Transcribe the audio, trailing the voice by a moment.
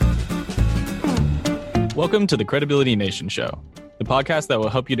Welcome to the Credibility Nation Show, the podcast that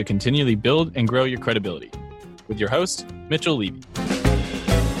will help you to continually build and grow your credibility. With your host, Mitchell Levy.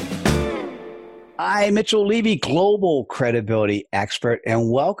 Hi, Mitchell Levy, global credibility expert,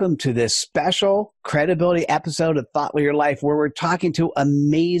 and welcome to this special credibility episode of Thought Leader Life, where we're talking to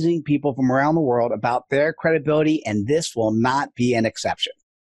amazing people from around the world about their credibility, and this will not be an exception.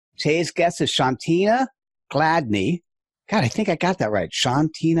 Today's guest is Shontina Gladney. God, I think I got that right.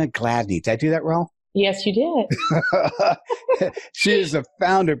 Shontina Gladney. Did I do that wrong? Yes, you did. She is the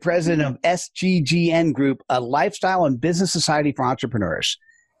founder, president of SGGN Group, a lifestyle and business society for entrepreneurs.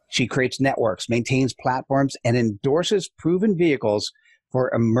 She creates networks, maintains platforms, and endorses proven vehicles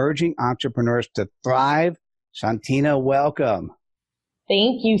for emerging entrepreneurs to thrive. Shontina, welcome.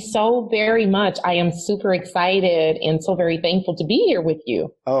 Thank you so very much. I am super excited and so very thankful to be here with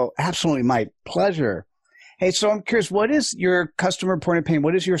you. Oh, absolutely. My pleasure. Hey, so I'm curious, what is your customer point of pain?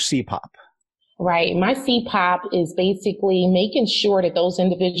 What is your CPOP? Right. My CPOP is basically making sure that those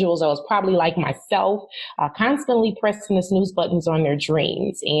individuals that was probably like myself, constantly pressing the snooze buttons on their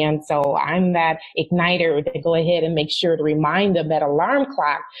dreams. And so I'm that igniter to go ahead and make sure to remind them, that alarm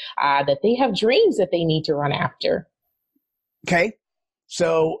clock, that they have dreams that they need to run after. Okay.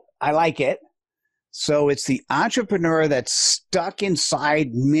 So I like it. So it's the entrepreneur that's stuck inside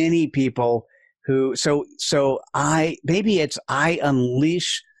many people who, I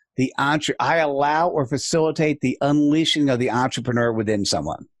unleash I allow or facilitate the unleashing of the entrepreneur within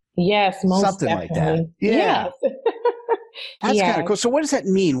someone. Yes, most Something definitely. like that. Yeah. Yes. That's kind of cool. So what does that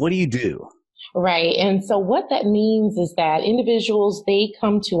mean? What do you do? Right. And so what that means is that individuals, they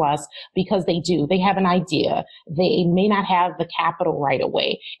come to us because they have an idea. They may not have the capital right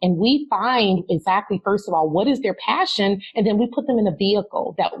away. And we find exactly, first of all, what is their passion? And then we put them in a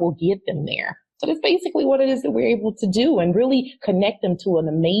vehicle that will get them there. So that's basically what it is that we're able to do, and really connect them to an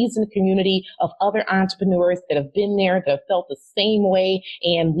amazing community of other entrepreneurs that have been there, that have felt the same way.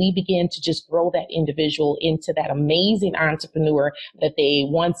 And we begin to just grow that individual into that amazing entrepreneur that they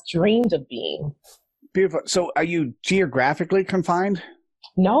once dreamed of being. Beautiful. So are you geographically confined?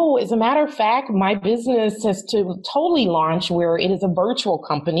 No, as a matter of fact, my business has to totally launch where it is a virtual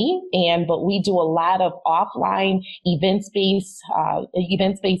company, but we do a lot of offline events-based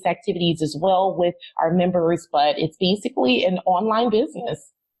activities as well with our members, but it's basically an online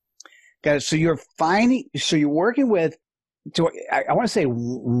business. Got it. So you're working with, I want to say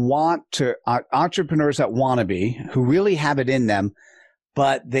entrepreneurs that want to be, who really have it in them,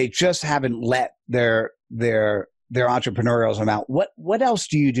 but they just haven't let their entrepreneurial amount. What else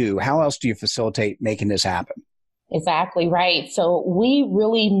do you do? How else do you facilitate making this happen? Exactly right. So we're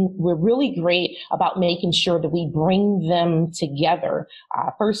really great about making sure that we bring them together.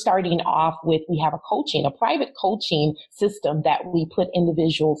 First, starting off with, we have a private coaching system that we put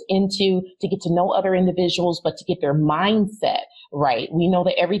individuals into to get to know other individuals, but to get their mindset right. We know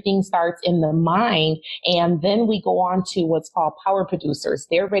that everything starts in the mind, and then we go on to what's called power producers.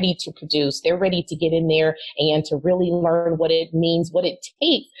 They're ready to produce. They're ready to get in there and to really learn what it means, what it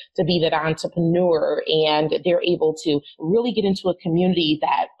takes to be that entrepreneur. And they're able to really get into a community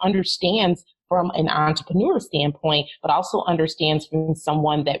that understands from an entrepreneur standpoint, but also understands from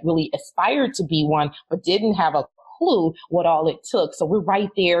someone that really aspired to be one, but didn't have a clue what all it took. So we're right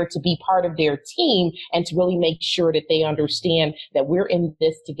there to be part of their team and to really make sure that they understand that we're in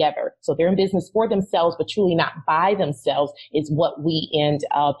this together. So they're in business for themselves, but truly not by themselves is what we end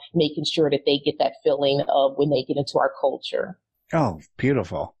up making sure that they get that feeling of when they get into our culture. Oh,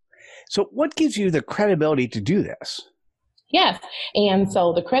 beautiful. So what gives you the credibility to do this? Yes. And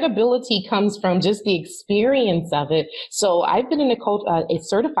so the credibility comes from just the experience of it. So I've been a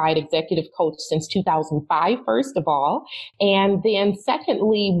certified executive coach since 2005, first of all. And then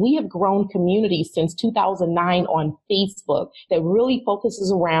secondly, we have grown community since 2009 on Facebook that really focuses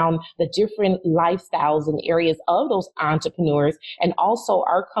around the different lifestyles and areas of those entrepreneurs. And also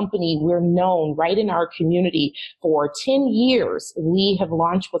our company, we're known right in our community for 10 years. We have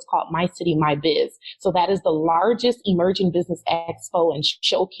launched what's called My City, My Biz. So that is the largest emerging business expo and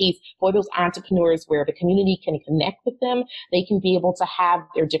showcase for those entrepreneurs where the community can connect with them. They can be able to have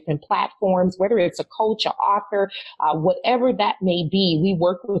their different platforms, whether it's a coach, an author, whatever that may be. We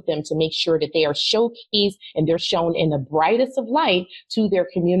work with them to make sure that they are showcased and they're shown in the brightest of light to their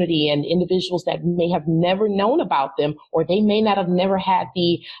community and individuals that may have never known about them, or they may not have never had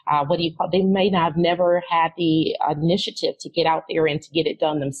the, they may not have never had the initiative to get out there and to get it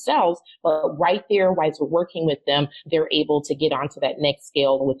done themselves. But right there, while we're working with them, they're able to get onto that next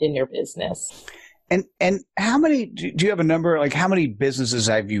scale within their business. And how many, do you have a number, like how many businesses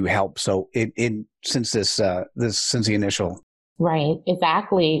have you helped? So since the initial? Right,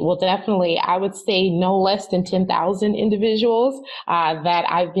 exactly. Well, definitely, I would say no less than 10,000 individuals that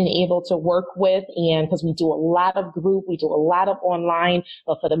I've been able to work with. And because we do a lot of group, we do a lot of online,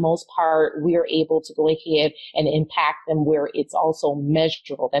 but for the most part, we're able to go ahead and impact them where it's also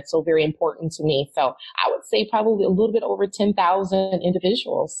measurable. That's so very important to me. So I would say probably a little bit over 10,000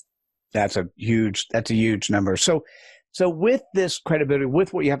 individuals. That's a huge number. So with this credibility,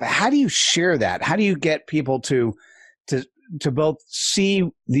 with what you have, how do you share that? How do you get people to both see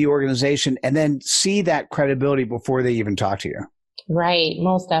the organization and then see that credibility before they even talk to you? Right,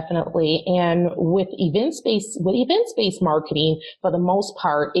 most definitely. And with events-based marketing, for the most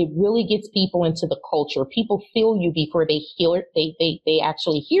part, it really gets people into the culture. People feel you before they hear it, they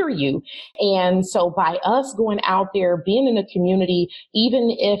actually hear you. And so by us going out there, being in the community,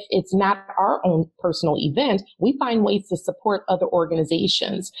 even if it's not our own personal event, we find ways to support other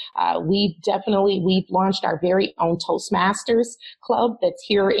organizations. We've launched our very own Toastmasters club that's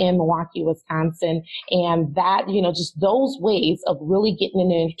here in Milwaukee, Wisconsin. And that, just those ways of really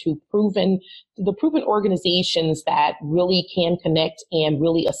getting into the proven organizations that really can connect and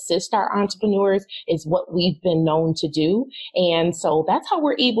really assist our entrepreneurs is what we've been known to do. And so that's how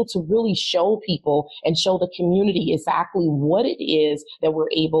we're able to really show people and show the community exactly what it is that we're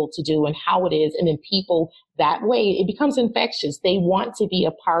able to do and how it is. And then people, that way it becomes infectious. They want to be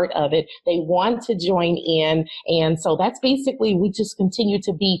a part of it. They want to join in. And so that's basically, we just continue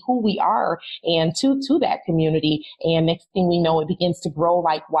to be who we are and to that community. And next thing we know, it begins to grow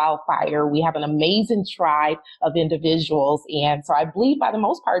like wildfire. We have an amazing tribe of individuals. And so I believe by the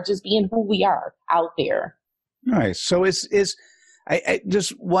most part, just being who we are out there. All right. So I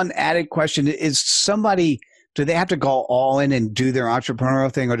just one added question. Do they have to go all in and do their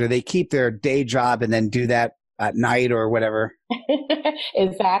entrepreneurial thing, or do they keep their day job and then do that at night or whatever?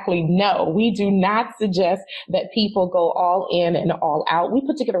 Exactly. No, we do not suggest that people go all in and all out. We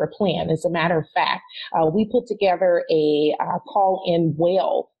put together a plan. As a matter of fact, we put together a call in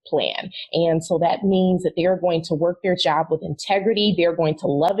well plan. And so that means that they're going to work their job with integrity. They're going to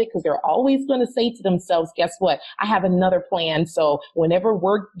love it because they're always going to say to themselves, guess what? I have another plan. So whenever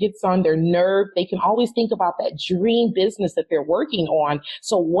work gets on their nerve, they can always think about that dream business that they're working on.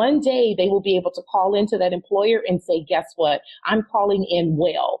 So one day they will be able to call into that employer and say, guess what? I'm calling in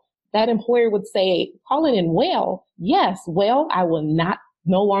well. That employer would say, calling in well? Yes. Well, I will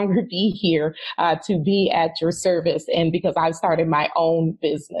no longer be here to be at your service. And because I've started my own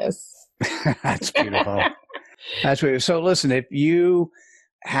business. That's beautiful. That's beautiful. So listen, if you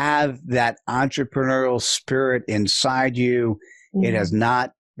have that entrepreneurial spirit inside you, it has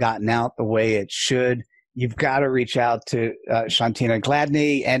not gotten out the way it should, you've got to reach out to Shontina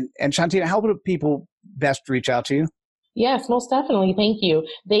Gladney. And Shontina, how do people best reach out to you? Yes, most definitely. Thank you.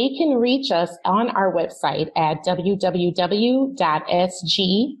 They can reach us on our website at www.sggn.com.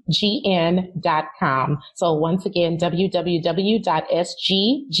 So once again,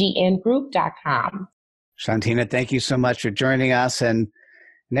 www.sgngroup.com. Shontina, thank you so much for joining us. And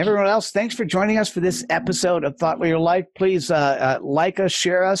everyone else, thanks for joining us for this episode of Thought Leader Life. Please like us,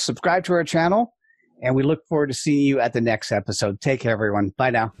 share us, subscribe to our channel, and we look forward to seeing you at the next episode. Take care, everyone.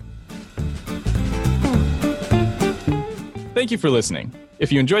 Bye now. Thank you for listening.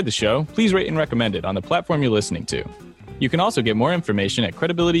 If you enjoyed the show, please rate and recommend it on the platform you're listening to. You can also get more information at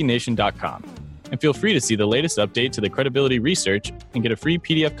credibilitynation.com. And feel free to see the latest update to the credibility research and get a free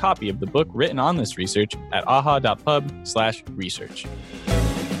PDF copy of the book written on this research at aha.pub/research.